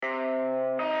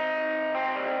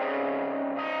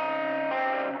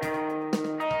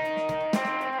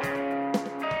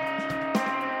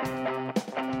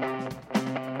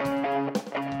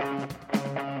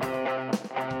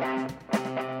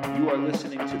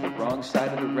the Wrong Side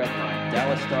of the Red Line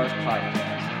Dallas Stars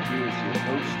podcast. Here is your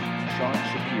host, Sean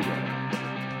Shapiro.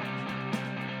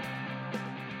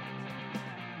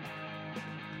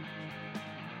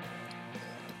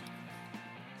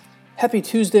 Happy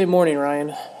Tuesday morning,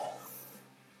 Ryan.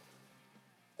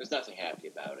 There's nothing happy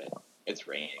about it. It's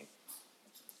raining.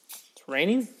 It's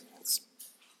raining? It's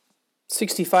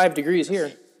 65 degrees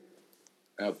here.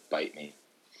 Oh, bite me.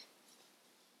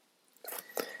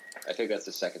 I think that's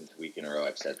the second week in a row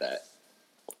I've said that.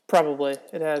 Probably.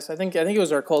 It has. I think it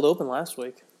was our cold open last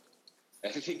week. I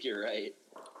think you're right.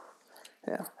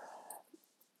 Yeah.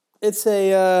 It's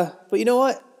but you know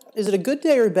what? Is it a good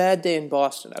day or a bad day in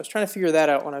Boston? I was trying to figure that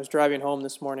out when I was driving home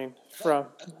this morning from...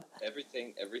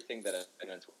 Everything that I've been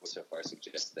on Twitter so far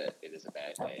suggests that it is a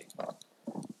bad day.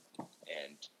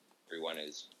 And everyone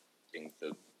is in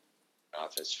the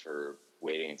office for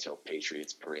waiting until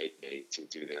Patriots Parade Day to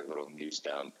do their little news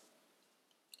dump.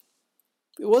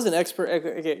 It was an expert...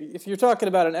 Okay, if you're talking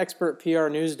about an expert PR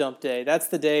news dump day, that's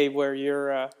the day where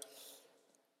you're...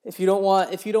 If you don't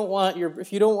want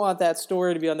that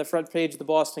story to be on the front page of the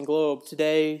Boston Globe,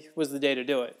 today was the day to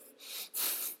do it.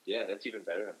 Yeah, that's even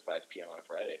better than 5 p.m. on a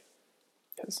Friday.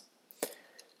 Yes.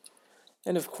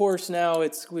 And of course now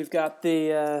we've got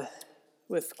the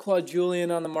with Claude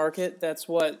Julien on the market. That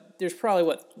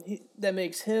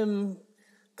makes him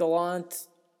Gallant,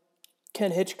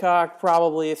 Ken Hitchcock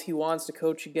probably if he wants to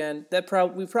coach again.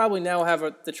 We probably now have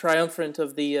the triumvirate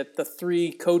of the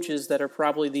three coaches that are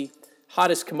probably the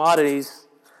hottest commodities.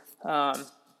 Going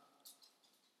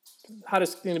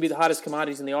to be the hottest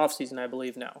commodities in the offseason, I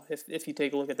believe now. If you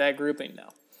take a look at that grouping now.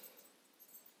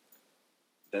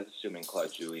 That's assuming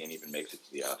Claude Julien even makes it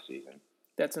to the offseason.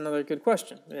 That's another good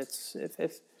question. It's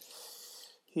if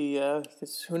he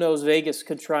who knows, Vegas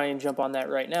could try and jump on that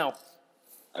right now.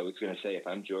 I was going to say, if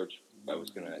I'm George, I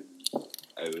was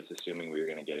assuming we were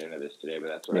going to get into this today, but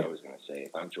that's what I was going to say.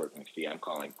 If I'm George McPhee, I'm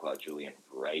calling Claude Julien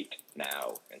right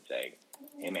now and saying,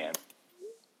 hey, man,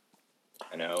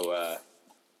 I know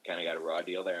kind of got a raw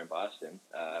deal there in Boston.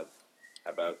 How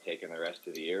about taking the rest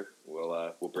of the year?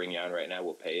 We'll bring you on right now.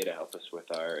 We'll pay you to help us with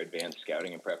our advanced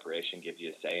scouting and preparation, give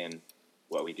you a say in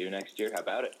what we do next year. How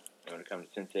about it? You want to come to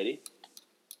Sin City?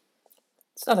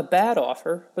 It's not a bad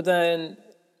offer, but then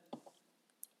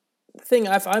the thing,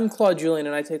 if I'm Claude Julien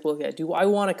and I take a look at, do I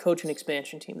want to coach an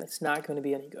expansion team that's not going to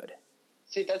be any good?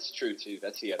 See, that's true too.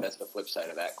 That's the flip side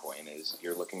of that coin. Is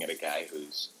you're looking at a guy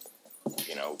who's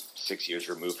 6 years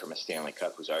removed from a Stanley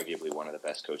Cup, who's arguably one of the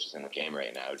best coaches in the game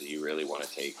right now. Do you really want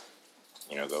to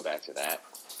go back to that?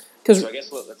 So I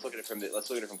guess let's look at it from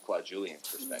Claude Julien's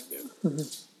perspective. Mm-hmm.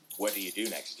 What do you do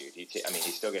next year?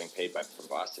 He's still getting paid from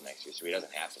Boston next year, so he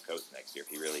doesn't have to coach next year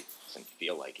if he really doesn't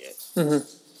feel like it. Mm-hmm.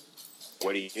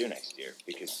 What do you do next year?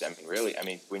 Because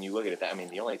when you look at it,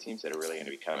 the only teams that are really going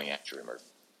to be coming after him are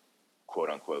quote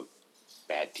unquote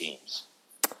bad teams.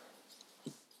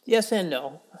 Yes and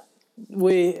no.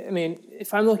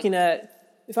 If I'm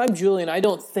Julien, I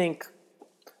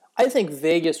think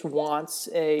Vegas wants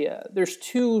there's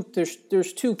two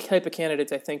type of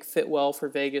candidates I think fit well for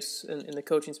Vegas in the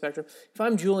coaching spectrum. If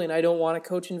I'm Julien, I don't want to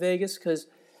coach in Vegas because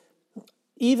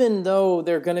even though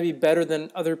they're going to be better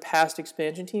than other past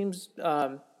expansion teams,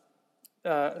 I'm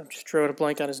just drawing a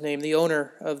blank on his name, the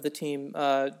owner of the team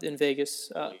in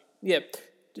Vegas,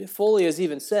 Foley has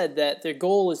even said that their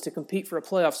goal is to compete for a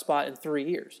playoff spot in 3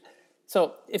 years.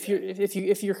 So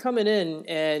if you're coming in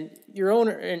and your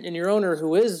owner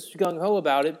who is gung ho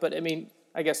about it, but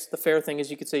I guess the fair thing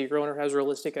is you could say your owner has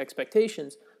realistic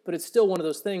expectations, but it's still one of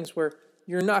those things where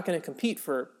you're not going to compete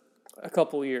for a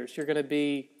couple years.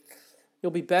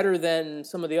 You'll be better than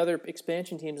some of the other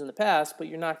expansion teams in the past, but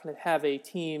you're not going to have a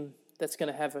team that's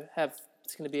going to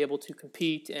that's going to be able to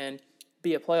compete and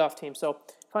be a playoff team. So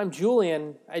if I'm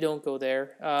Julien, I don't go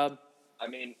there.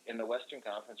 In the Western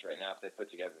Conference right now, if they put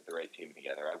together the right team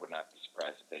together, I would not be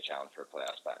surprised if they challenge for a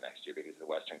playoff spot next year because the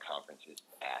Western Conference is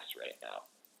ass right now.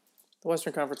 The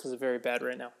Western Conference is very bad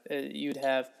right now.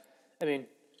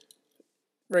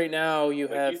 Right now you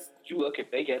have. You look,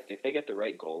 if they get the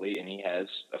right goalie and he has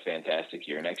a fantastic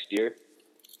year next year,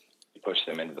 you push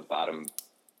them into the bottom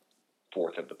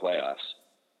fourth of the playoffs.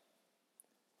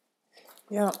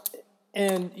 Yeah,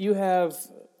 and they're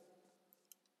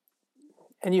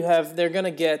going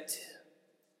to get.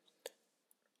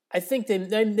 I think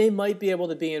they might be able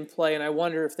to be in play, and I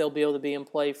wonder if they'll be able to be in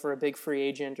play for a big free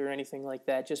agent or anything like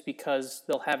that, just because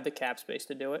they'll have the cap space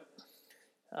to do it.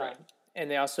 Right. And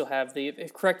they also have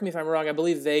correct me if I'm wrong, I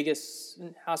believe Vegas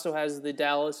also has the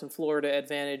Dallas and Florida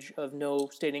advantage of no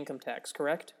state income tax,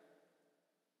 correct?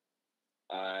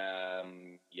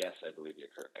 Yes, I believe you're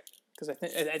correct. Because I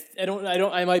think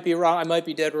I might be wrong. I might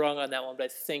be dead wrong on that one, but I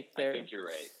think they're. I think you're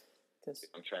right. Cause,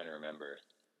 I'm trying to remember.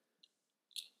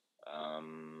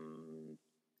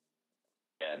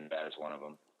 Yeah, Nevada's one of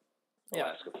them.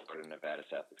 Alaska, Florida, Nevada,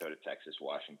 South Dakota, Texas,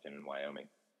 Washington, and Wyoming.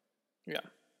 Yeah.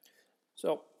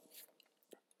 So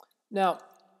now,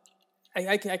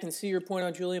 I can see your point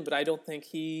on Julian, but I don't think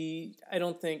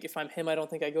if I'm him, I don't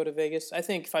think I go to Vegas. I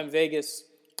think if I'm Vegas,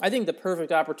 I think the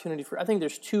perfect opportunity I think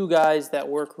there's two guys that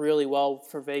work really well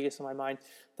for Vegas in my mind.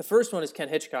 The first one is Ken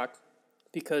Hitchcock,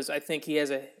 because I think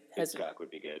Hitchcock would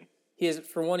be good. He has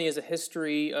a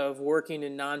history of working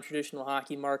in non-traditional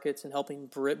hockey markets and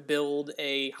helping build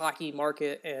a hockey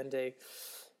market and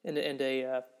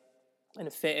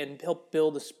help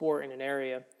build a sport in an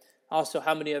area. Also,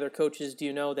 how many other coaches do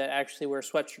you know that actually wear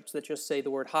sweatshirts that just say the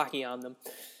word hockey on them?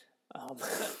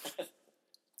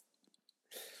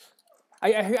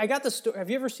 I got the story. Have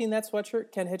you ever seen that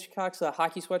sweatshirt? Ken Hitchcock's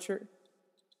hockey sweatshirt?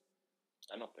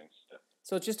 I don't think so.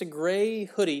 So it's just a gray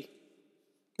hoodie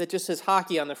that just says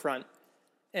hockey on the front.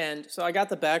 And so I got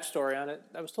the backstory on it.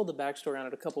 I was told the backstory on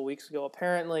it a couple weeks ago.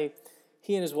 Apparently,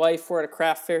 he and his wife were at a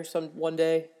craft fair one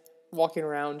day, walking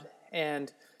around,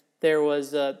 and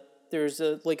there's a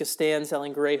stand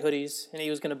selling gray hoodies, and he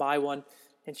was going to buy one.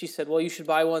 And she said, well, you should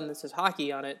buy one that says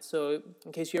hockey on it, so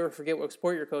in case you ever forget what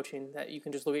sport you're coaching, that you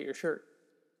can just look at your shirt.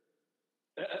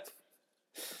 That's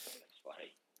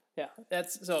funny. Yeah,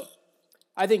 so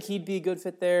I think he'd be a good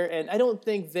fit there, and I don't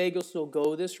think Vegas will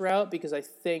go this route because I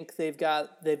think they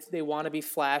want to be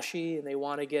flashy and they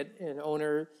want to get an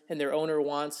owner, and their owner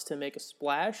wants to make a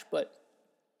splash,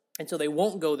 and so they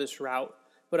won't go this route.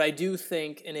 But I do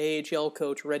think an AHL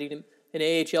coach ready to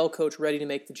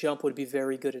make the jump would be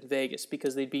very good in Vegas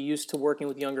because they'd be used to working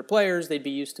with younger players, they'd be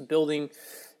used to building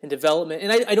and development,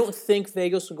 and I don't think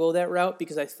Vegas will go that route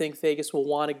because I think Vegas will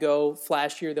want to go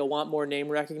flashier. They'll want more name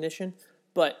recognition,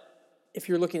 but if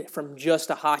you're looking at it from just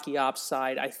a hockey ops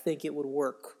side, I think it would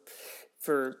work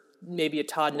for maybe a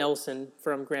Todd Nelson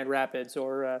from Grand Rapids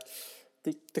or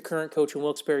the current coach in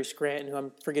Wilkes-Barre Scranton, who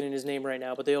I'm forgetting his name right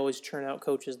now, but they always churn out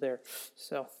coaches there.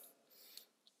 So,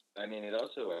 I mean, it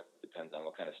also depends on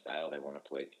what kind of style they want to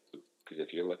play. Because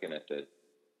if you're looking at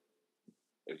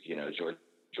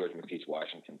George McPhee's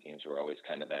Washington teams were always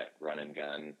kind of that run and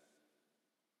gun,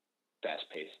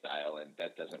 fast-paced style, and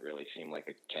that doesn't really seem like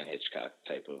a Ken Hitchcock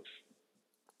type of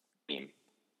team.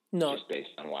 No. Just based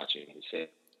on watching his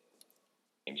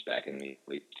games back in the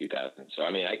late 2000s. So,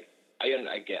 I mean, I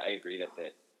agree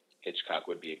that Hitchcock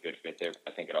would be a good fit there.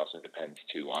 I think it also depends,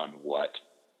 too, on what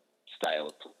style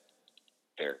of play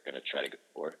they're going to try to go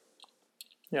for.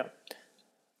 Yeah.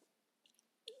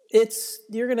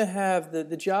 You're going to have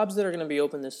the jobs that are going to be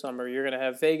open this summer. You're going to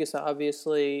have Vegas,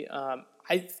 obviously.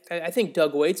 I think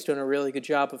Doug Waite's doing a really good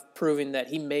job of proving that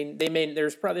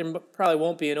there probably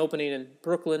won't be an opening in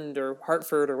Brooklyn or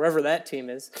Hartford or wherever that team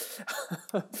is.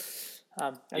 Doug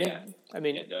Waite's done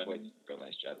a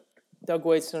nice job. Doug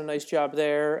Waite's done a nice job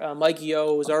there. Mike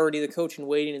Yeo was already the coach in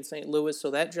waiting in St. Louis, so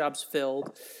that job's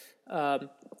filled.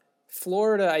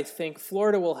 Florida, I think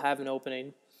Florida will have an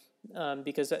opening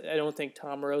because I don't think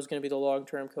Tom Moreau is going to be the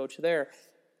long-term coach there.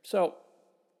 So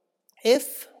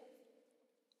if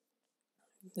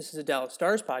this is a Dallas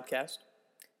Stars podcast,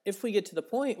 if we get to the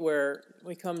point where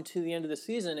we come to the end of the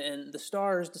season and the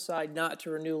Stars decide not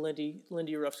to renew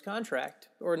Lindy Ruff's contract,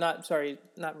 or not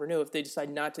renew, if they decide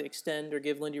not to extend or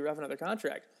give Lindy Ruff another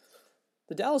contract,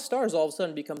 the Dallas Stars all of a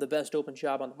sudden become the best open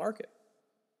job on the market.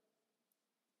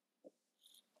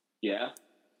 Yeah,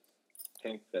 I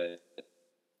think that.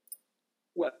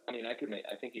 Well, I mean, I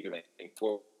think you could make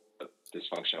for a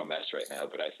dysfunctional mess right now,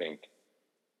 but I think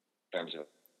in terms of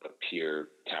a pure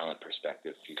talent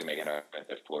perspective, you can make an argument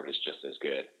that Florida's just as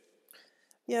good.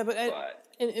 Yeah, but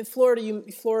in Florida,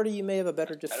 you may have a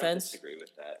better defense. I don't disagree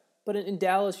with that. But in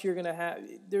Dallas, you're going to have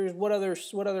what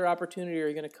other opportunity are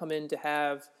you going to come in to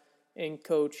have and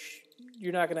coach?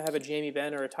 You're not going to have a Jamie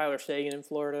Benn or a Tyler Seguin in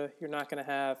Florida. You're not going to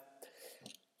have.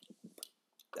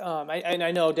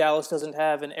 I know Dallas doesn't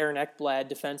have an Aaron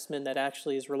Ekblad defenseman that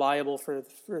actually is reliable for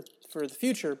the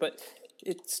future, but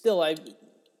it's still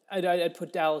I'd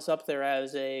put Dallas up there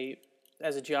as a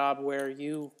job where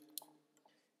you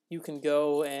can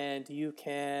go and you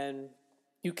can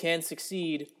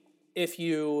succeed if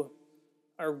you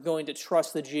are going to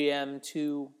trust the GM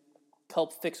to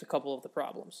help fix a couple of the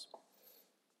problems.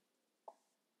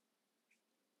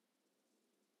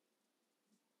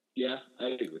 Yeah, I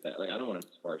agree with that. Like, I don't want to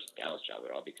disparage Dallas' job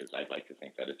at all because I'd like to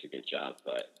think that it's a good job.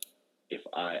 But it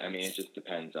just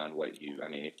depends on what if you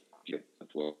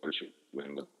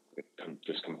win with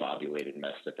this combobulated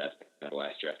mess that's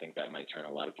last year, I think that might turn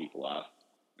a lot of people off.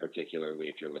 particularly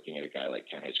if you're looking at a guy like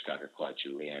Ken Hitchcock or Claude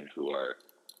Julien, who are,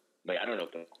 like, I don't know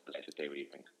if the guys that they would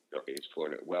even go against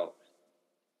Florida. Well,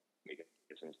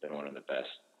 it's been one of the best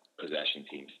possession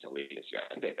teams in the league this year. I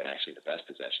think they've been actually the best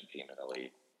possession team in the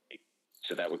league.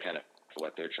 So that would kind of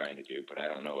what they're trying to do. But I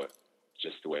don't know if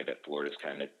just the way that Florida's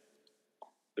kind of,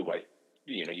 the way,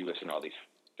 you know, you listen to all these,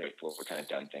 Florida kind of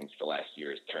done things the last year,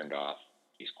 has turned off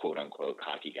these quote-unquote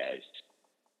hockey guys.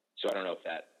 So I don't know if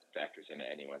that factors into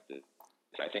anyone's.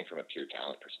 I think from a pure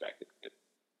talent perspective,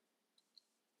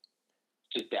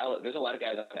 just Dallas. There's a lot of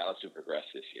guys on Dallas who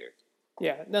progressed this year.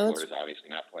 Yeah, no, Florida's obviously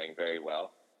not playing very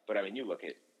well, but I mean, you look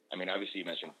at. I mean, obviously you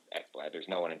mentioned Ekblad. There's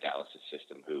no one in Dallas's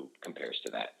system who compares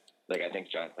to that. Like, I think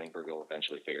John Klingberg will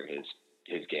eventually figure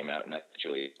his game out, and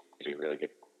actually he's really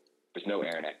good. There's no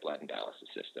Aaron Ekblad in Dallas's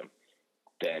system.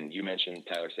 Then you mentioned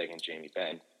Tyler Seguin, Jamie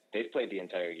Benn. They've played the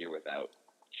entire year without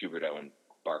Huberdeau and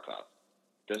Barkov.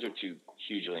 Those are two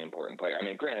hugely important players. I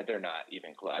mean, granted, they're not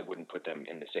even close. I wouldn't put them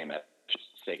in the same as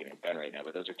Seguin and Benn right now,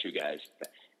 but those are two guys that,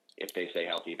 if they stay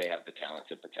healthy, they have the talent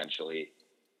to potentially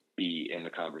be in the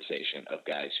conversation of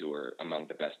guys who are among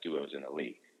the best duos in the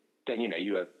league. Then, you know,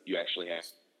 you actually have,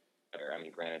 I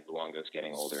mean, granted, Luongo's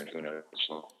getting older, and who knows,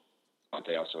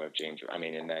 they also have James. I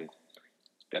mean, and then,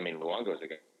 Luongo's a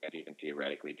guy that even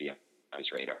theoretically be on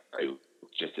his radar, who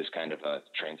just is kind of a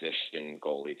transition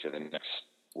goalie to the next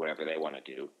whatever they want to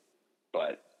do.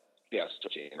 But they also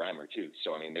have Jaden Reimer, too.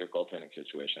 So, I mean, their goaltending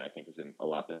situation, I think, is in a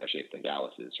lot better shape than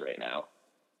Dallas is right now.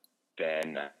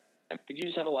 Then I think you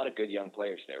just have a lot of good young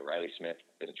players there. Riley Smith,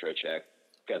 Trocheck,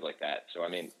 guys like that. So, I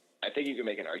mean, I think you can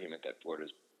make an argument that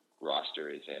Florida's roster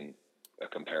is in a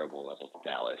comparable level to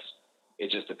Dallas. It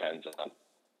just depends on.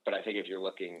 But I think if you're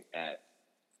looking at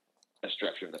a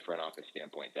structure of the front office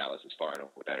standpoint, Dallas is far and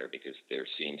away better because there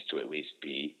seems to at least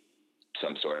be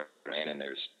some sort of plan and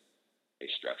there's a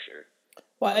structure.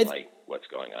 Well, like what's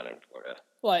going on in Florida.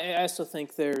 Well, I also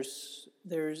think there's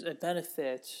a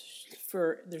benefit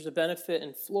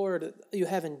in Florida you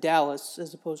have in Dallas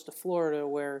as opposed to Florida,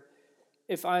 where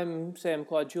if I'm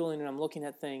Claude Julien and I'm looking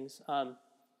at things,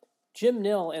 Jim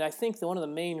Nill, and I think one of the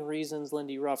main reasons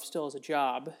Lindy Ruff still has a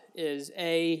job is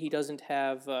he doesn't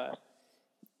have the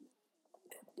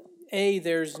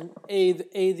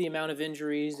amount of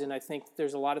injuries, and I think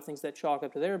there's a lot of things that chalk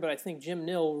up to there. But I think Jim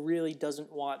Nill really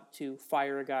doesn't want to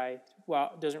fire a guy.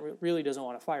 Well, doesn't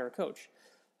want to fire a coach.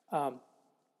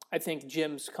 I think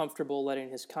Jim's comfortable letting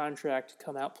his contract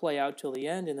play out till the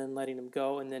end, and then letting him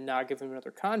go, and then not give him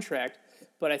another contract.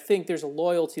 But I think there's a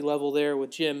loyalty level there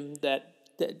with Jim that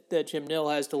Jim Nill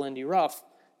has to Lindy Ruff.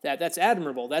 That's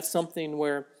admirable. That's something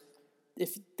where.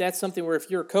 If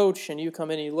you're a coach and you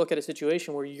come in and you look at a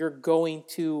situation where he's going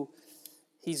to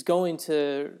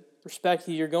respect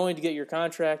you, you're going to get your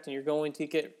contract and you're going to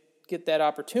get that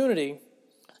opportunity,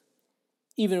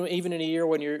 even in a year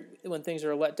when things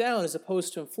are let down, as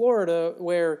opposed to in Florida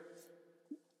where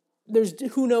there's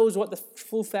who knows what the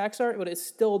full facts are, but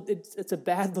it's a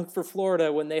bad look for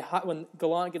Florida when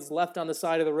Gallant gets left on the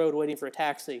side of the road waiting for a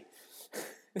taxi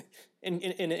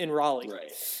in Raleigh.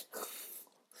 Right.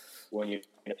 When you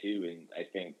too, and I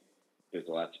think there's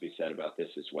a lot to be said about this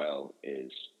as well,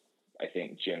 is I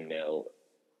think Jim Nill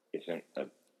isn't a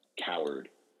coward.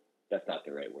 That's not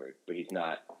the right word, but he's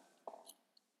not.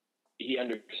 He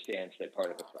understands that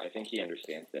I think he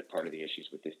understands that part of the issues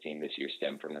with this team this year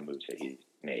stem from the moves that he's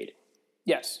made.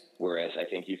 Yes. Whereas I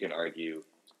think you can argue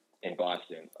in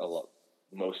Boston,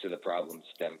 most of the problems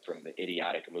stem from the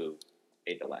idiotic move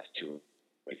made the last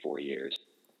 4 years.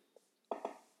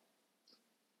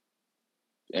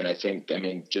 And I think,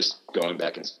 just going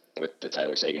back with the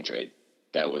Tyler Seguin trade,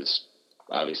 that was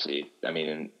obviously,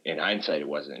 in hindsight, it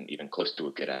wasn't even close to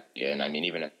a good idea. And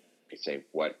even if you say,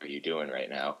 what are you doing right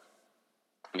now?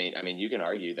 You can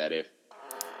argue that if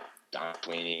Don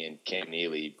Sweeney and Cam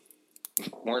Neely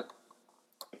weren't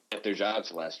at their jobs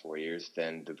the last 4 years,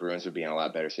 then the Bruins would be in a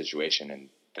lot better situation, and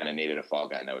then it needed a fall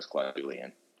guy, and that was Claude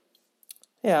Julien.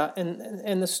 Yeah,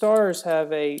 and the Stars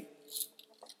have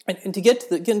and to get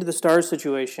into the Stars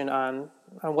situation on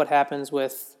what happens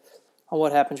with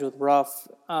Ruff,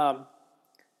 I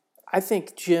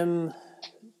think Jim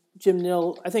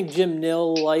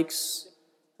Nill likes,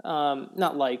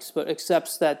 not likes, but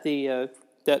accepts that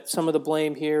that some of the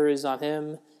blame here is on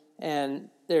him, and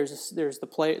there's the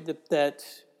play that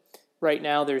right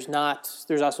now there's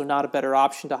also not a better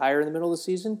option to hire in the middle of the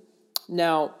season.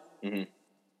 Now,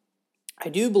 I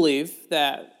do believe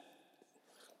that.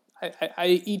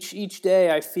 Each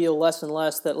day I feel less and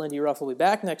less that Lindy Ruff will be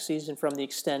back next season, from the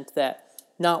extent that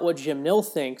not what Jim Nill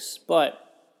thinks, but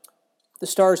the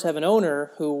Stars have an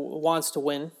owner who wants to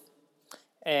win,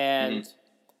 and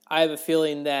I have a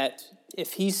feeling that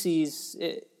if he sees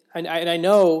it, and I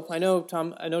know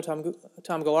Tom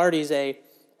Gillardi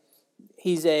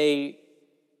he's a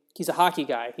hockey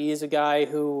guy. He is a guy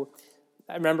who,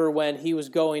 I remember when he was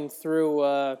going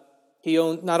through.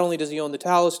 Not only does he own the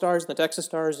Dallas Stars and the Texas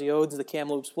Stars, he owns the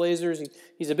Kamloops Blazers.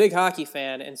 He's a big hockey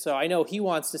fan, and so I know he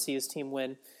wants to see his team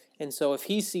win. And so if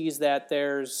he sees that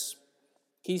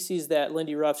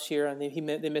Lindy Ruff's here and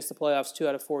they missed the playoffs 2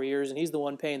 out of 4 years, and he's the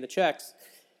one paying the checks,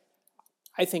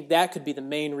 I think that could be the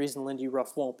main reason Lindy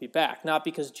Ruff won't be back. Not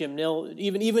because Jim Nill,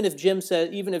 even if Jim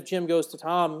goes to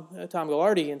Tom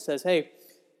Gillardi and says, "Hey,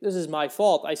 this is my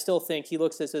fault," I still think he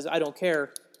looks at it and says, "I don't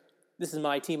care. This is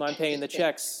my team. I'm paying the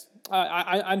checks.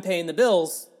 I'm paying the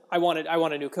bills. I want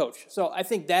a new coach." So I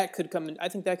think that could come in. I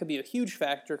think that could be a huge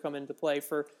factor come into play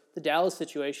for the Dallas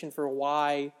situation for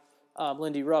why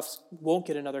Lindy Ruff won't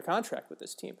get another contract with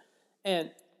this team.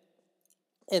 And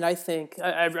I think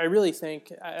I've really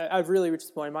reached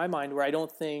the point in my mind where I don't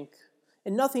think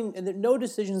no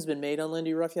decision has been made on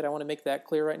Lindy Ruff yet. I want to make that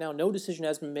clear right now. No decision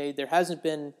has been made. There hasn't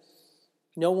been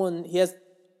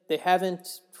They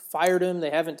haven't fired him.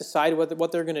 They haven't decided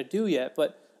what they're going to do yet.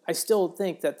 But I still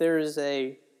think that there is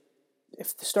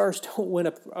if the Stars don't win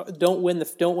a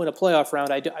playoff round,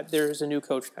 there's a new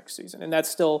coach next season, and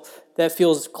that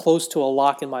feels close to a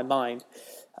lock in my mind.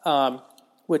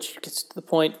 Which gets to the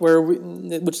point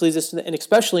which leads us to, and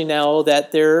especially now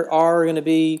that there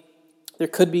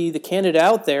could be the candidate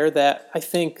out there that I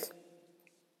think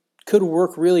could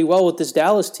work really well with this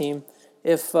Dallas team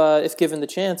if given the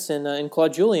chance, in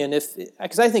Claude Julien,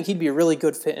 because I think he'd be a really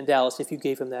good fit in Dallas if you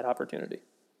gave him that opportunity,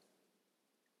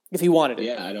 if he wanted it.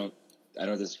 Yeah, I don't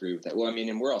disagree with that. Well, I mean,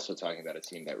 and we're also talking about a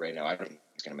team that right now I don't think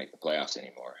is going to make the playoffs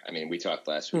anymore. I mean, we talked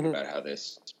last week about how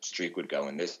this streak would go,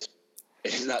 and it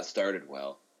has not started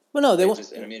well. Well, no, they won't.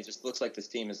 It just looks like this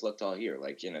team has looked all year.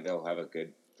 Like, they'll have a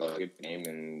good game,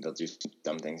 and they'll do some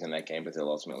dumb things in that game, but they'll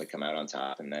ultimately come out on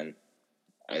top, and then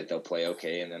they'll play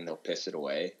okay, and then they'll piss it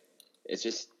away. It's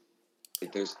just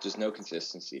there's just no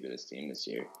consistency to this team this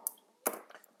year.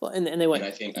 Well, and they went.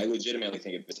 And I legitimately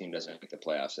think if the team doesn't make the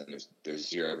playoffs, then there's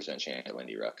 0% chance that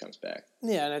Lindy Ruff comes back.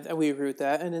 Yeah, and we agree with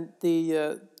that. And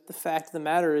the fact of the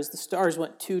matter is, the Stars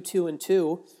went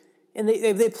 2-2-2, and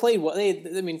they played well.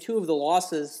 Two of the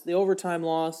losses, the overtime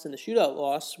loss and the shootout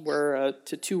loss, were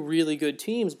to two really good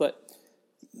teams. But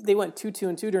they went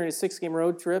 2-2-2 during a 6-game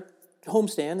road trip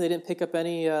homestand. They didn't pick up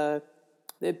any.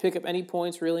 They didn't pick up any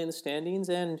points really in the standings,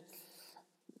 and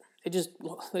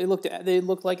they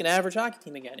looked like an average hockey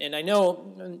team again. And I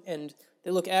know, and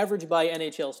they look average by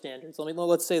NHL standards.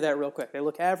 Let's say that real quick. They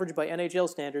look average by NHL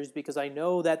standards because I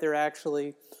know that they've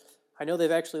actually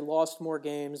lost more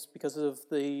games because of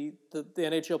the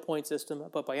NHL point system.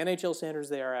 But by NHL standards,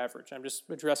 they are average. I'm just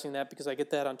addressing that because I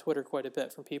get that on Twitter quite a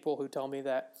bit from people who tell me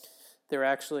that they're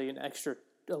actually an extra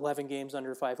 11 games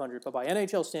under 500. But by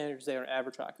NHL standards, they are an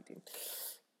average hockey team.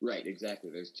 Right,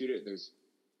 exactly. There's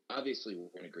obviously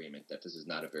we're in agreement that this is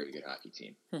not a very good hockey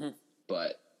team. Mm-hmm.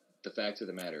 But the fact of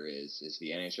the matter is the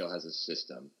NHL has a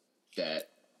system that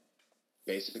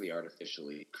basically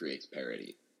artificially creates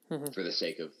parity for the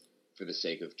sake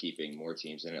of keeping more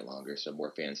teams in it longer, so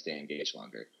more fans stay engaged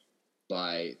longer.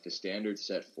 By the standards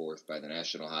set forth by the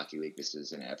National Hockey League, this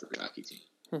is an average hockey team.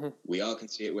 Mm-hmm. We all can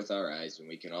see it with our eyes, and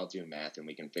we can all do math, and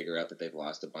we can figure out that they've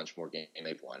lost a bunch more games than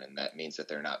they've won, and that means that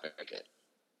they're not very good.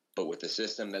 But with the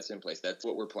system that's in place, that's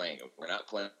what we're playing. We're not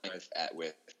playing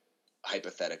with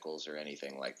hypotheticals or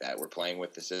anything like that. We're playing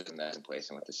with the system that's in place,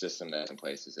 and with the system that's in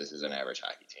place, this is an average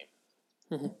hockey team.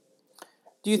 Mm-hmm.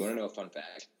 Do you want to know a fun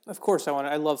fact? Of course I want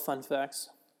to. I love fun facts.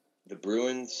 The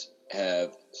Bruins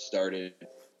have started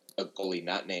a goalie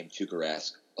not named Tuukka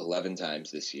Rask 11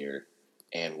 times this year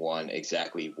and won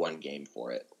exactly one game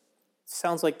for it.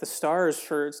 Sounds like the Stars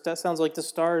for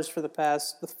the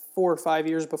past 4 or 5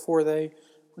 years before they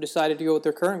decided to go with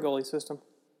their current goalie system.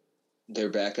 Their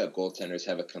backup goaltenders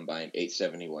have a combined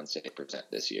 .871 save percent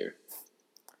this year.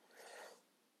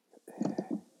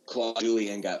 Claude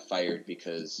Julien got fired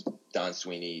because Don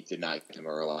Sweeney did not give him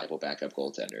a reliable backup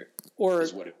goaltender.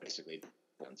 Is what it basically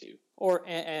comes to.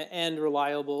 And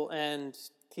reliable, and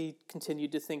he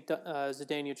continued to think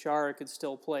Zdeno Chara could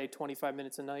still play 25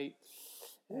 minutes a night.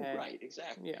 Right,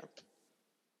 exactly. Yeah.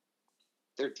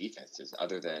 Their defenses,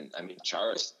 other than,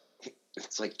 Chara's,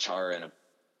 it's like Chara and a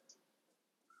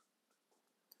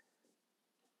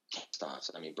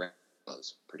stops. Brent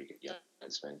was pretty good young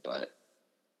defenseman, but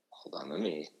hold on,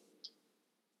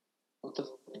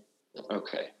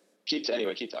 okay. Keep talking.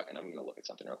 I'm going to look at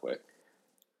something real quick.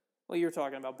 Well, you're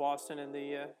talking about Boston and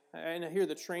and I hear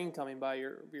the train coming by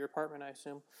your apartment, I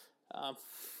assume.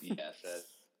 Yes,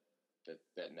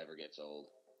 that never gets old.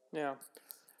 Yeah.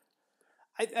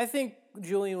 I think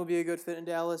Julian would be a good fit in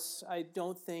Dallas. I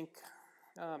don't think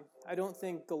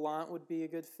Gallant would be a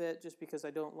good fit just because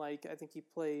I think he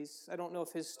plays. I don't know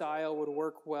if his style would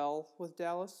work well with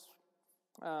Dallas.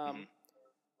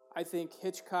 I think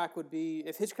Hitchcock would be,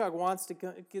 if Hitchcock wants to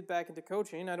get back into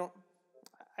coaching.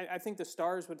 I think the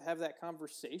Stars would have that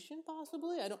conversation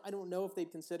possibly. I don't know if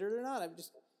they'd consider it or not. I'm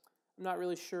not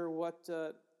really sure what.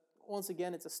 Once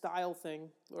again, it's a style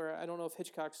thing, or I don't know if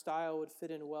Hitchcock's style would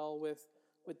fit in well with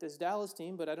this Dallas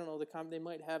team. But I don't know they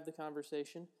might have the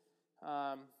conversation.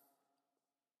 I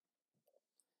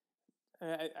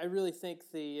really think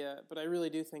but I really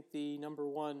do think the number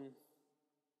one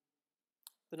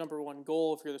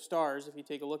goal, if you're the Stars, if you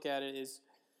take a look at it, is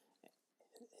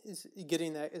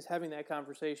having that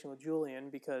conversation with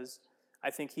Julian, because I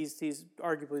think he's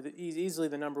arguably he's easily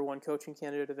the number one coaching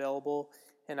candidate available.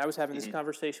 And I was having this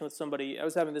conversation with somebody. I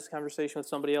was having this conversation with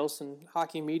somebody else in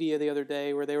hockey media the other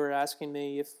day, where they were asking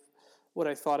me what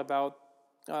I thought about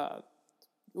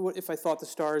if I thought the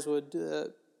Stars would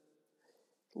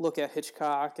look at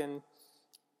Hitchcock and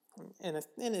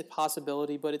a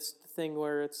possibility. But it's the thing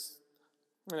where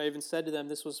and I even said to them,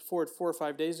 this was 4 or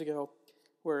 5 days ago,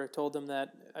 where I told them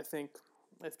that I think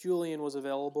if Julian was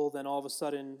available, then all of a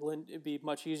sudden it'd be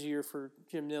much easier for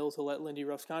Jim Nill to let Lindy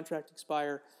Ruff's contract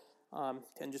expire,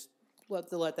 and just let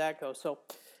that go. So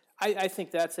I think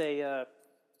that's I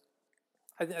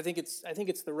think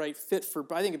it's the right fit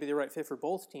I think it'd be the right fit for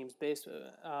both teams. I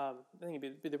think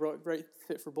it'd be the right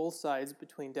fit for both sides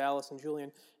between Dallas and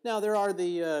Julian. Now there are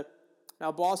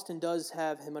Now, Boston does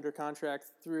have him under contract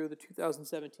through the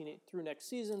 2017 through next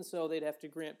season, so they'd have to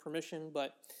grant permission.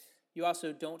 But you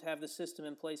also don't have the system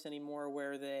in place anymore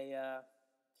where the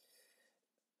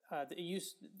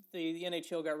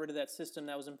NHL got rid of that system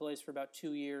that was in place for about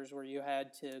 2 years, where you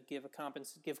had to give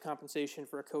compensation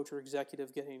for a coach or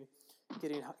executive getting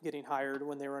hired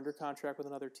when they were under contract with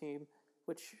another team,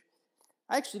 which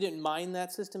I actually didn't mind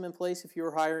that system in place if you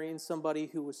were hiring somebody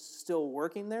who was still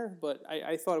working there, but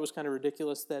I thought it was kind of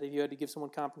ridiculous that if you had to give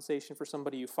someone compensation for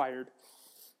somebody you fired.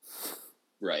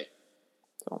 Right.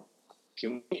 So,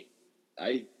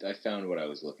 I found what I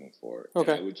was looking for.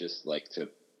 Okay. And I would just like to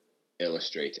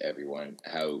illustrate to everyone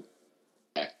how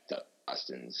backed up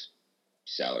Boston's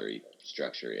salary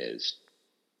structure is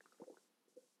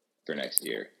for next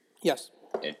year. Yes.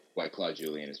 And why Claude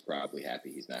Julien is probably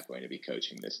happy he's not going to be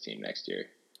coaching this team next year.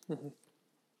 Mm-hmm.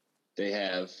 They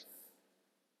have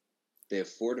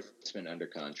 4 defensemen under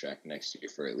contract next year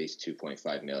for at least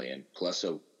 $2.5 million, plus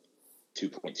a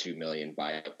 $2.2 million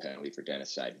buyout penalty for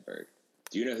Dennis Seidenberg.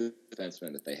 Do you know who the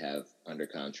defensemen that they have under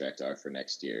contract are for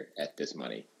next year at this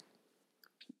money?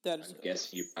 I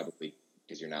guess you probably,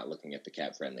 because you're not looking at the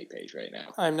cap-friendly page right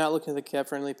now. I'm not looking at the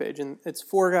cap-friendly page, and it's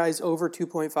 4 guys over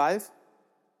 2.5?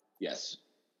 Yes.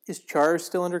 Is Chara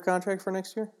still under contract for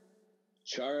next year?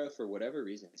 Chara, for whatever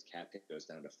reason, his cap hit goes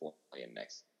down to $4 million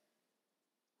next.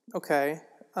 Okay.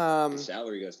 His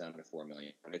salary goes down to $4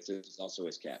 million, but it's also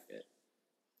his cap hit.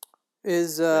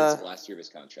 Is it's the last year of his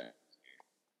contract.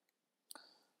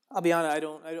 I'll be honest. I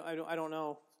don't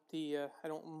know. I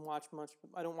don't watch much.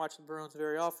 I don't watch the Bruins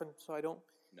very often, so I don't.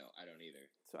 No, I don't either.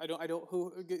 So I don't.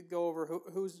 Go over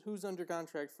who's under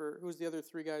contract for who's the other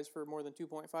 3 guys for more than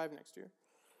 2.5 next year?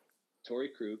 Torrey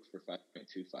Krug for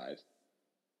 5.25.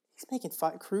 He's making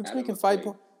 5. Krug's Adam making McQuaid.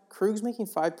 5. Krug's making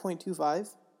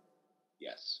 5.25.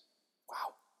 Yes.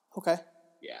 Wow. Okay.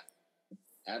 Yeah.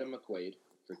 Adam McQuaid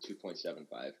for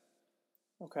 2.75.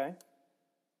 Okay.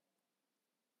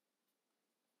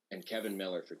 And Kevin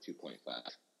Miller for 2.5.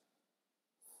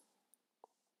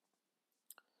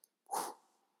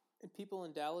 And people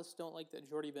in Dallas don't like that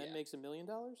Jordy Ben makes $1 million?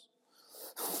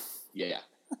 Yeah.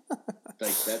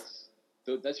 Like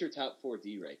that's your top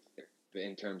 4D right there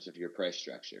in terms of your price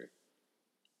structure.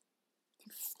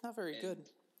 It's not very good.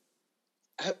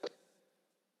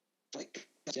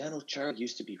 Daniel Chara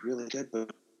used to be really good,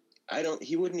 but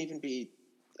he wouldn't even be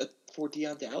a 4D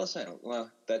on Dallas.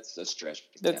 Well, that's a stretch.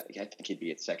 I think he'd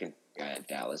be a second guy in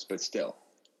Dallas, but still.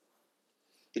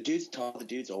 The dude's tall, the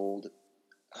dude's old.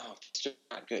 Oh, it's just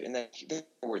not good. And then the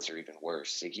forwards are even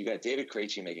worse. Like, you got David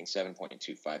Krejci making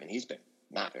 7.25, and he's been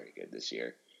not very good this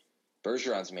year.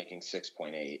 Bergeron's making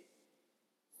 6.8.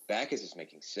 Backus is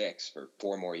making 6 for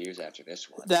 4 more years after this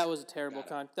one. That was a terrible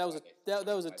contract. That was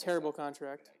a terrible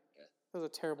contract. That was a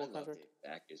terrible contract.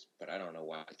 Backus, but I don't know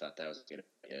why I thought that was a good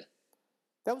idea.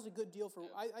 That was a good deal for.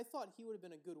 I thought he would have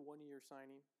been a good 1-year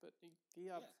signing, but he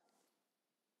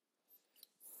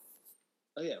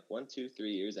Oh yeah, 1, 2,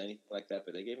 3 years, anything like that.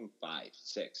 But they gave him 5,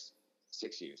 6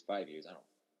 years, 5 years.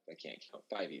 I can't count.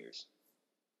 5 years.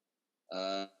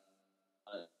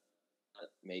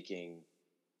 Making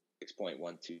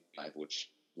 6.125,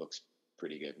 which looks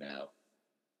pretty good now.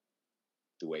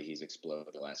 The way he's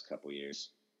exploded the last couple of years.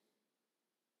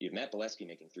 You have Matt Bolesky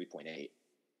making 3.8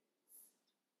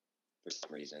 for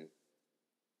some reason.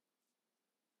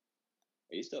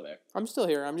 Are you still there? I'm still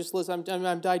here. I'm just listening.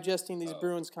 I'm digesting these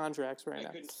Bruins contracts right now.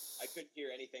 I couldn't hear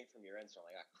anything from your end, so I'm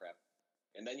like, crap.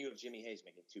 And then you have Jimmy Hayes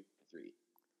making 2.3.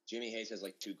 Jimmy Hayes has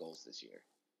like 2 goals this year.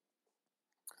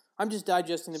 I'm just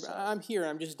digesting I'm here.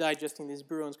 I'm just digesting these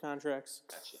Bruins contracts.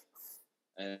 Gotcha.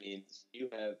 I mean, you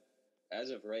have, as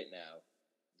of right now,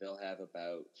 they'll have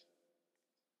about,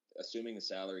 assuming the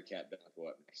salary cap doesn't go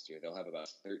up next year, they'll have about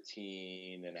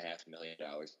 $13.5 million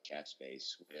cap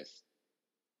space with,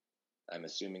 I'm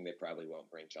assuming they probably won't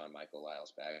bring John Michael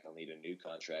Lyles back. They'll need a new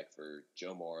contract for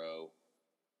Joe Morrow,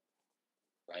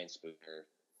 Ryan Spooner,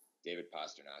 David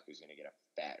Pasternak, who's going to get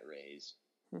a fat raise.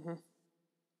 Mm-hmm.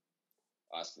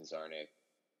 Austin Czarnik.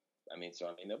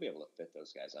 They'll be able to fit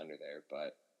those guys under there,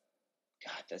 but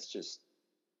God, that's just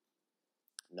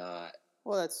not.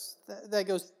 Well, that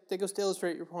goes to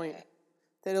illustrate your point.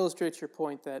 That illustrates your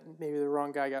point that maybe the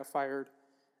wrong guy got fired.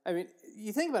 I mean,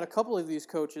 you think about a couple of these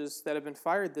coaches that have been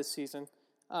fired this season,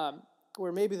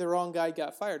 where maybe the wrong guy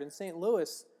got fired. In St.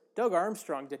 Louis, Doug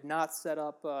Armstrong did not set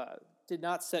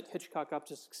Hitchcock up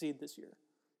to succeed this year.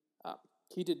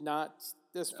 He did not,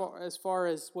 as far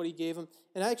as what he gave him.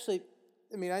 And actually,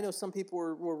 I mean, I know some people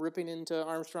were ripping into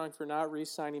Armstrong for not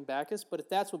re-signing Backes, but if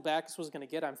that's what Backes was going to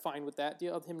get, I'm fine with that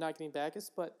deal of him not getting Backes.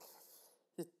 But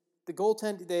the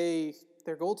goaltending,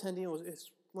 their goaltending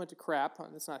went to crap.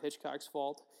 It's not Hitchcock's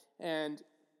fault. And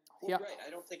right. I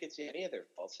don't think it's any of their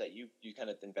faults that you kind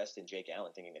of invest in Jake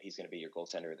Allen thinking that he's going to be your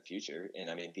goaltender of the future. And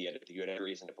I mean, you had every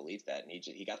reason to believe that, and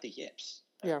he got the yips.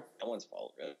 Yeah, no one's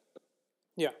fault, really.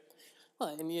 Yeah, well,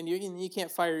 and you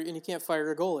can't fire a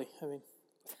goalie. I mean,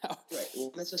 right.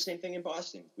 Well, that's the same thing in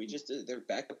Boston. Their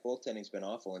backup goaltending's been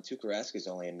awful, and Tuukka Rask's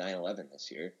only in 9-11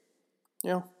 this year.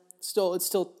 Yeah, it's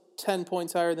still 10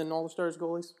 points higher than all the Stars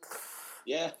goalies.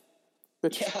 Yeah.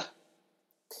 Yeah.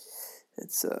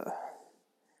 It's I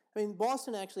mean,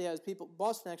 Boston actually has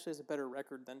a better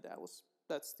record than Dallas.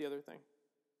 That's the other thing.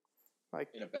 Like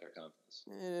in a better conference.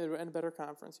 In a better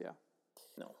conference, yeah.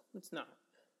 No, it's not.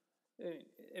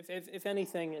 If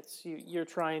anything, it's you're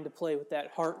trying to play with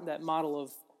that model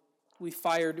of we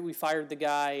fired the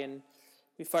guy and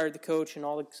we fired the coach, and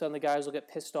all of a sudden the guys will get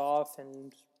pissed off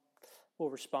and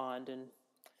will respond. And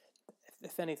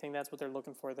if anything, that's what they're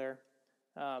looking for there.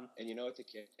 And you know what the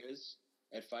kick is?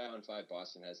 At 5-on-5,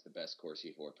 Boston has the best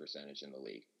Corsi for percentage in the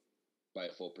league by a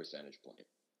full percentage point.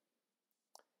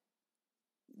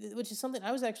 Which is something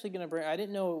I was actually going to bring. I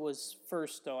didn't know it was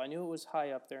first, though. I knew it was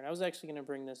high up there, and I was actually going to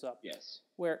bring this up. Yes.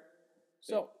 They're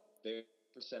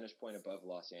percentage point above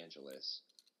Los Angeles,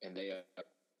 and they are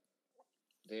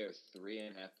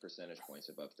 3.5 percentage points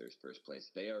above their first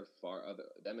place. They are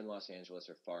them and Los Angeles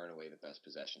are far and away the best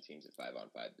possession teams at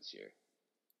 5-on-5 this year.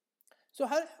 So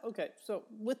so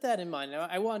with that in mind,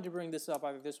 I wanted to bring this up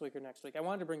either this week or next week. I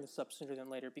wanted to bring this up sooner than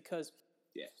later because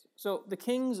So the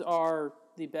Kings are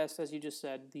the best, as you just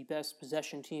said, the best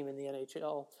possession team in the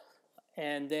NHL,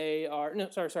 and they are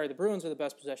the Bruins are the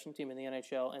best possession team in the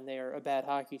NHL, and they are a bad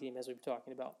hockey team, as we've been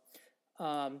talking about.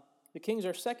 The Kings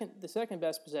are the second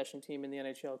best possession team in the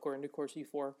NHL according to Corsi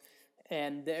for,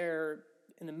 and they're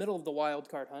in the middle of the wild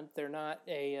card hunt. They're not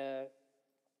a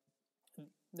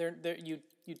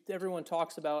everyone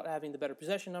talks about having the better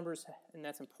possession numbers, and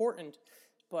that's important.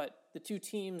 But the two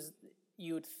teams,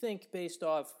 you would think, based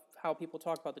off how people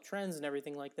talk about the trends and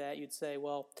everything like that, you'd say,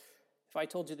 well, if I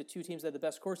told you the two teams that had the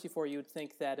best Corsi for, you would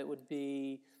think that it would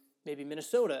be maybe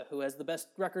Minnesota, who has the best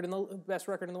record in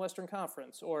the Western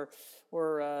Conference, or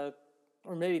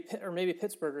maybe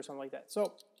Pittsburgh or something like that.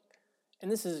 So, and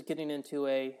this is getting into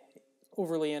a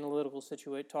overly analytical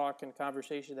talk and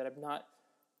conversation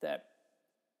that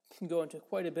can go into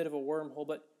quite a bit of a wormhole.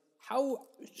 But how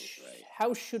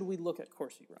should we look at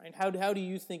Corsi, Ryan? How do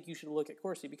you think you should look at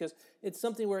Corsi? Because it's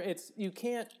something where you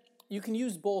can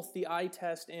use both the eye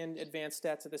test and advanced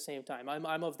stats at the same time.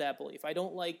 I'm of that belief. I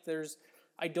don't like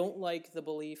the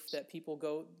belief that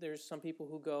there's some people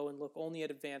who go and look only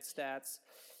at advanced stats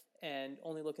and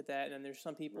only look at that, and then there's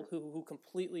some people who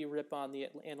completely rip on the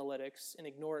analytics and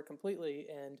ignore it completely,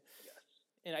 and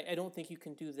I don't think you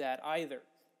can do that either.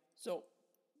 So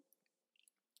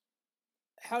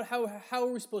how are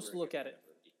we supposed to look at it?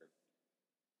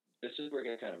 This is where it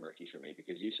gets kind of murky for me,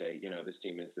 because you say, this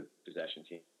team is the possession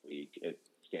team league. It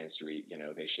stands to read,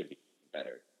 they should be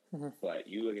better. Mm-hmm. But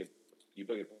you look at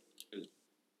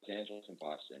Los Angeles and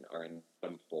Boston are in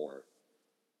bottom 4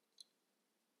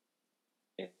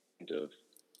 in terms of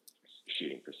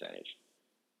shooting percentage.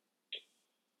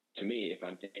 to me, if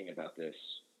I'm thinking about this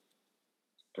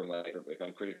from like, if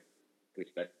I'm critically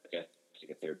speculating,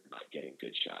 if they're not getting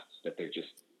good shots, that they're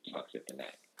just sucks at the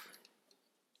net.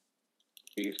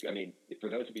 Because, I mean, for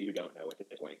those of you who don't know, at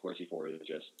this point, Corsi 4 is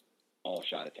just all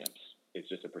shot attempts. It's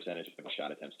just a percentage of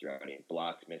shot attempts throughout. I mean,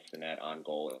 blocked, missed the net, on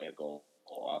goal, and goal,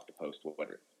 off the post,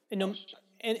 whatever.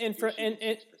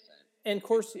 And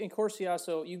Corsi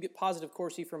also, you get positive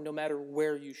Corsi from no matter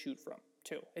where you shoot from,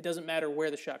 too. It doesn't matter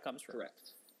where the shot comes from.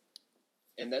 Correct.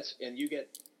 And you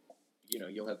get,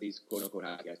 you'll have these quote-unquote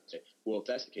hot guys say, well, if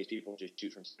that's the case, people just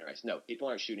shoot from center ice. No, people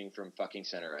aren't shooting from fucking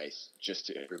center ice just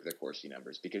to improve their Corsi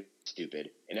numbers because it's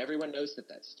stupid. And everyone knows that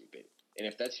that's stupid. And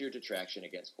if that's your detraction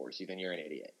against Corsi, then you're an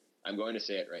idiot. I'm going to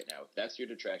say it right now. If that's your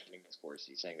detraction against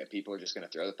Corsi, saying that people are just going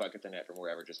to throw the puck at the net from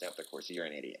wherever just to help their Corsi, you're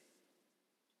an idiot.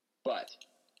 But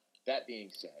that being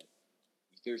said,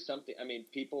 there's something. I mean,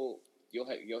 you'll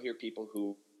hear people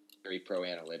who are very pro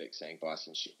analytics saying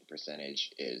Boston's shooting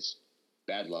percentage is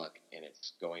bad luck, and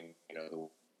it's going.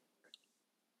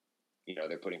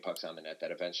 They're putting pucks on the net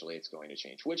that eventually it's going to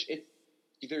change. Which it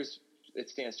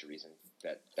stands to reason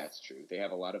that that's true. They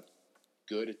have a lot of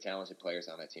good, talented players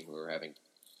on that team who are having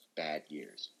bad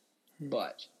years,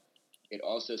 but it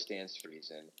also stands to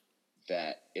reason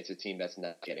that it's a team that's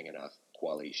not getting enough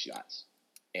quality shots.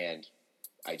 And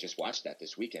I just watched that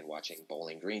this weekend, watching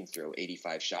Bowling Green throw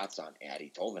 85 shots on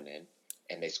Aadi Tolvanen,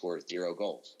 and they scored 0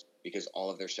 goals because all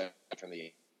of their shots from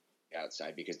the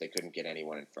outside because they couldn't get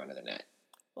anyone in front of the net.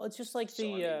 Well, it's just like I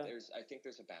think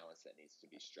there's a balance that needs to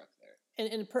be struck there.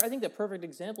 And I think the perfect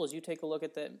example is you take a look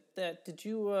at that. Did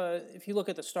you, if you look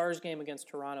at the Stars game against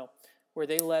Toronto, where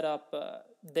they let up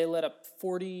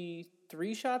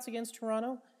 43 shots against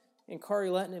Toronto, and Kari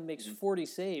Lehtinen makes 40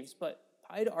 saves, but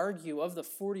I'd argue of the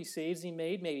 40 saves he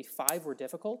made, maybe 5 were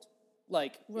difficult.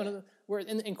 Like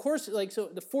in Corsi, like so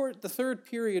the third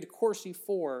period Corsi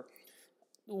 4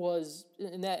 was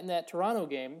in that Toronto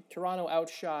game. Toronto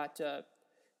outshot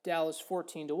Dallas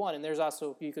 14-1, and there's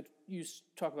also you could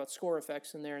talk about score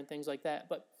effects in there and things like that.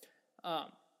 But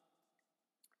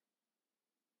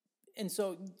and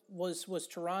so was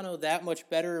Toronto that much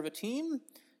better of a team,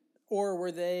 or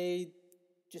were they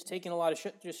just taking a lot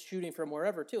of just shooting from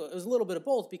wherever too? It was a little bit of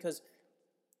both because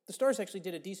the Stars actually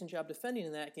did a decent job defending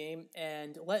in that game,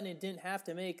 and Lehtinen didn't have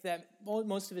to make that.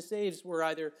 Most of his saves were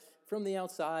either from the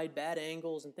outside, bad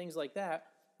angles, and things like that,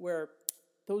 where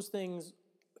those things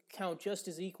count just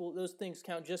as equal. Those things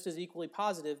count just as equally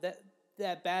positive.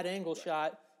 That bad angle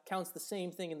shot counts the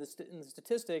same thing in the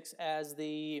statistics as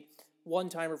the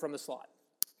one-timer from the slot,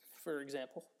 for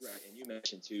example. Right, and you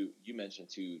mentioned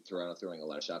too Toronto throwing a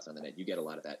lot of shots on the net. You get a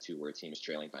lot of that too, where a team is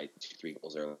trailing by 2-3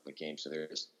 goals early in the game, so they're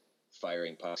just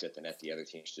firing pucks at the net. The other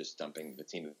team's just dumping the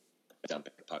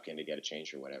puck in to get a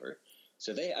change or whatever.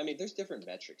 So there's different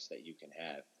metrics that you can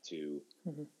have to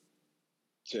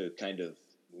kind of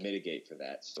mitigate for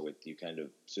that. So if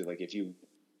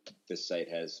this site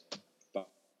has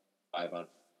 5-on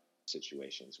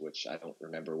situations, which I don't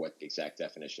remember what the exact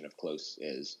definition of close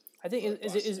is. I think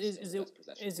is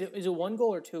it 1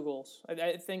 goal or 2 goals?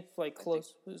 I think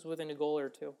close is within a goal or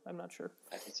 2. I'm not sure.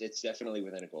 It's definitely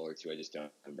within a goal or 2. I just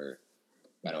don't remember.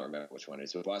 I don't remember which one it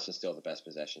is. But Boston's still the best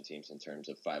possession teams in terms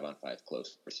of 5-on-5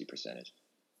 close Corsi percentage.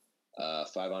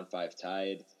 5-on-5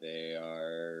 tied. They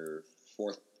are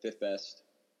 5th best.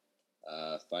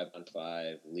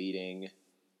 5-on-5 leading.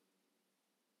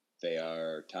 They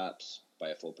are tops by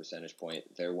a full percentage point.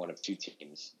 They're one of 2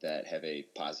 teams that have a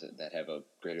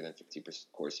greater than 50%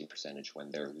 Corsi percentage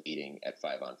when they're leading at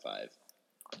 5-on-5.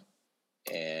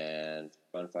 And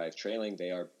 5-on-5 trailing, they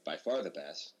are by far the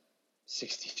best,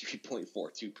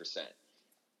 63.42%.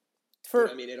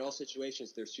 In all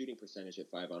situations, their shooting percentage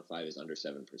at 5-on-5 is under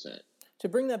 7%. To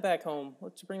bring that back home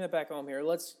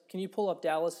here, can you pull up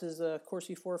Dallas's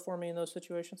Corsi 4 for me in those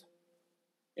situations?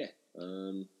 Yeah.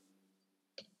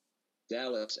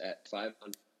 Dallas at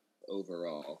 5-on-5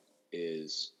 overall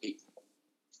is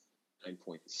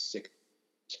 9.6.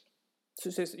 So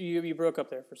you broke up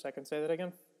there for a second. Say that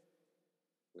again.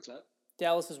 What's that?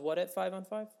 Dallas is what at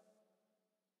 5-on-5?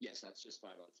 Yes, that's just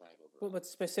 5-on-5 overall.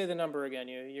 But say the number again.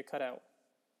 You cut out.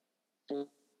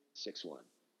 4.61.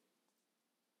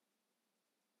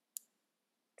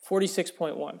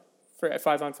 46.1 for at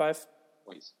 5-on-5.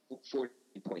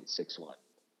 40.61.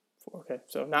 Okay,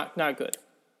 so not good.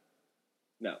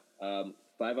 No.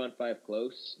 5-on-5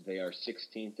 close, they are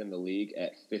 16th in the league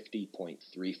at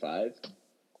 50.35.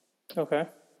 Okay.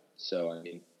 So, I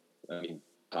mean,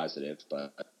 positive,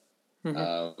 but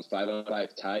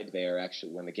 5-on-5 tied, they are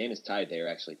actually, when the game is tied, they are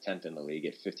actually 10th in the league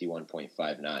at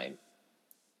 51.59.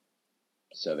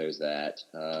 So there's that.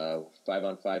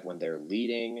 5-on-5 when they're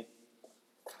leading,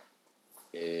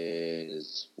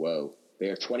 is, they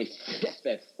are 25th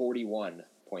at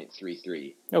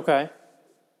 41.33. Okay.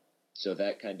 So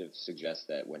that kind of suggests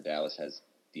that when Dallas has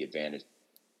the advantage,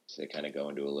 they kind of go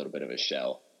into a little bit of a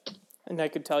shell. And I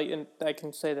could tell you, and I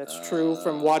can say that's true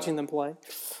from watching them play.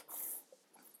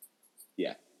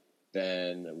 Yeah.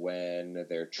 Then when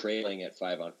they're trailing at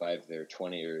 5-on-5, they're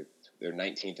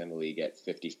 19th in the league at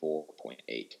 54.8.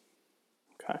 Okay.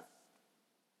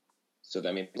 So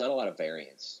I mean, not a lot of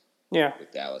variance. Yeah.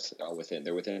 With Dallas,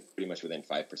 they're pretty much within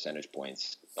 5 percentage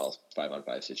points, all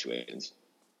 5-on-5 situations.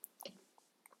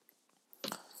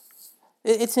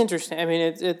 It's interesting. I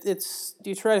mean, it's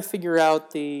you try to figure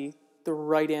out the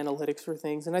right analytics for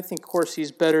things, and I think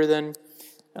Corsi's better than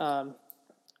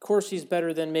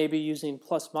maybe using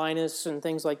plus minus and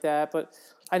things like that. But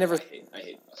I hate plus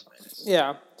minus.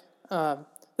 Yeah, the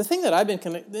thing that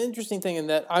the interesting thing in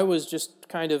that I was just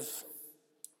kind of,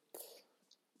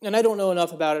 and I don't know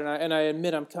enough about it, and I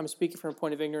admit I'm kind of speaking from a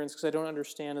point of ignorance because I don't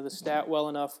understand the stat well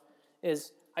enough.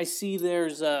 Is I see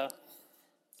there's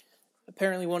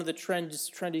apparently one of the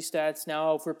trendy stats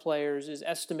now for players is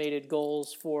estimated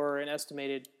goals for an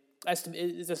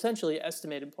is essentially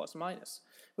estimated plus minus,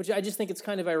 which I just think it's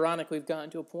kind of ironic we've gotten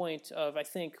to a point of, I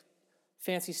think,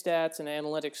 fancy stats and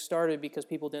analytics started because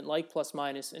people didn't like plus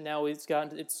minus, and now it's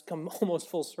come almost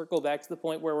full circle back to the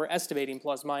point where we're estimating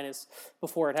plus minus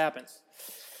before it happens.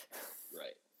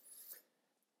 Right.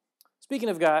 Speaking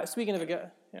of a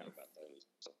guy,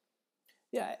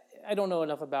 yeah, I don't know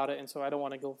enough about it, and so I don't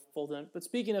want to go full in. But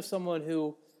speaking of someone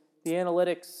who the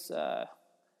analytics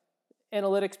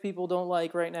people don't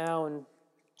like right now, and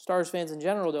Stars fans in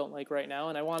general don't like right now,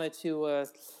 and I wanted to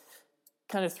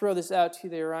kind of throw this out to you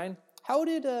there, Ryan. How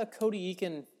did Cody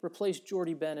Eakin replace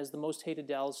Jordy Ben as the most hated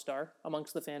Dallas Star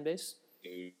amongst the fan base?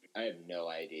 Dude, I have no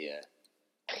idea.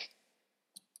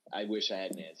 I wish I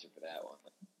had an answer for that one.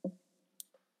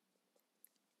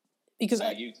 Because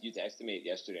you texted me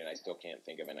yesterday, and I still can't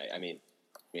think of it. I mean,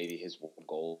 maybe his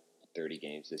goal 30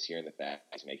 games this year, and the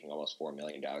fact he's making almost $4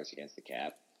 million against the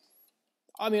cap.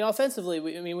 I mean, offensively,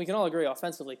 we can all agree.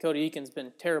 Offensively, Cody Eakin's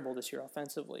been terrible this year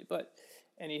offensively,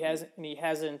 he hasn't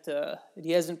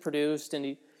produced,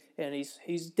 and he's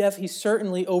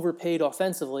certainly overpaid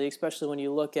offensively, especially when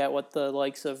you look at what the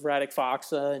likes of Radek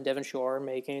Faksa and Devin Shore are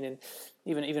making, and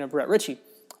even a Brett Ritchie.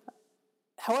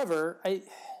 However, he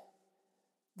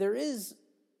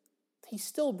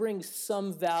still brings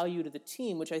some value to the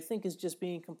team, which I think is just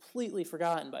being completely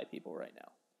forgotten by people right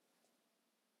now.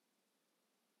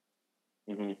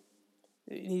 Mm-hmm.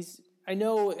 He's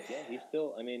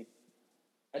still, I mean,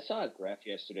 I saw a graph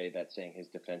yesterday that's saying his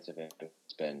defensive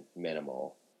impact's been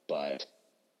minimal, but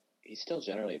he's still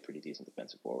generally a pretty decent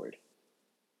defensive forward.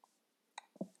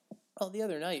 Well, the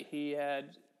other night he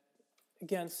had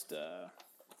against,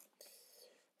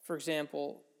 for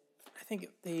example, I think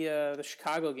the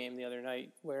Chicago game the other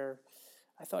night, where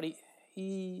I thought I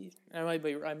might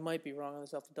be wrong on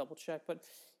this. I'll have to double check, but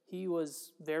he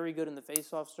was very good in the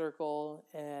faceoff circle,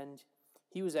 and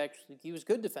he was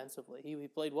good defensively. He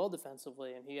played well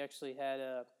defensively, and he actually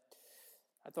I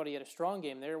thought he had a strong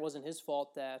game there. It wasn't his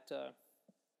fault that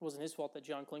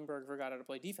John Klingberg forgot how to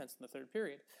play defense in the third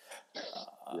period.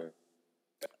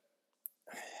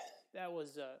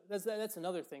 That's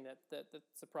another thing that's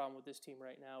the problem with this team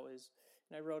right now is,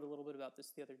 and I wrote a little bit about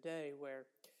this the other day, where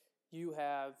you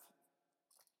have,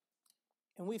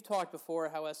 and we've talked before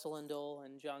how Esselindel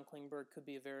and John Klingberg could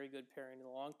be a very good pairing in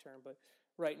the long term, but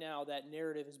right now that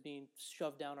narrative is being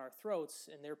shoved down our throats,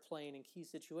 and they're playing in key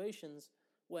situations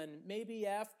when maybe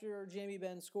after Jamie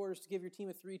Benn scores to give your team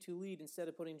a 3-2 lead, instead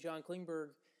of putting John Klingberg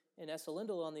and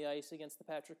Esselindel on the ice against the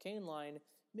Patrick Kane line,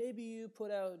 maybe you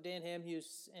put out Dan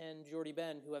Hamhuis and Jordy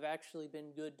Ben, who have actually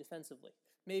been good defensively.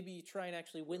 Maybe you try and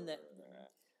actually win that.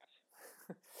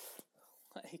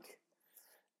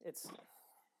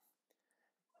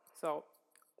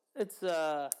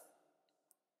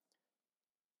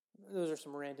 Those are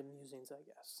some random musings, I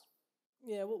guess.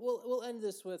 Yeah, we'll end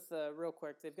this with real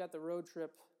quick. They've got the road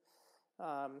trip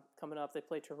coming up. They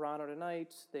play Toronto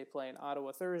tonight. They play in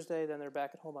Ottawa Thursday. Then they're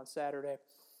back at home on Saturday.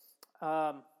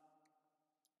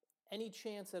 Any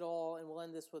chance at all, and we'll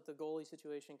end this with the goalie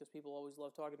situation because people always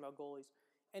love talking about goalies.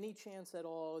 Any chance at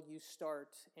all you start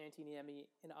Antti Niemi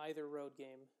in either road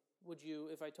game? Would you,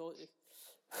 if I told you?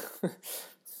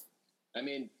 I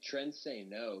mean, trends say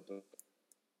no, but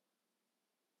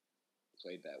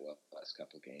played that well the last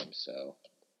couple of games, so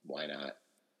why not?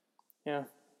 Yeah.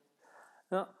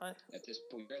 No, at this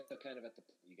point, you're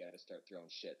you got to start throwing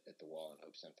shit at the wall and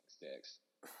hope something sticks.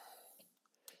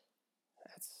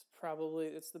 It's probably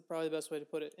the best way to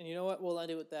put it. And you know what? We'll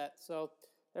end it with that. So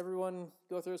everyone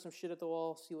go throw some shit at the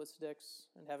wall, see what sticks,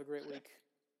 and have a great week.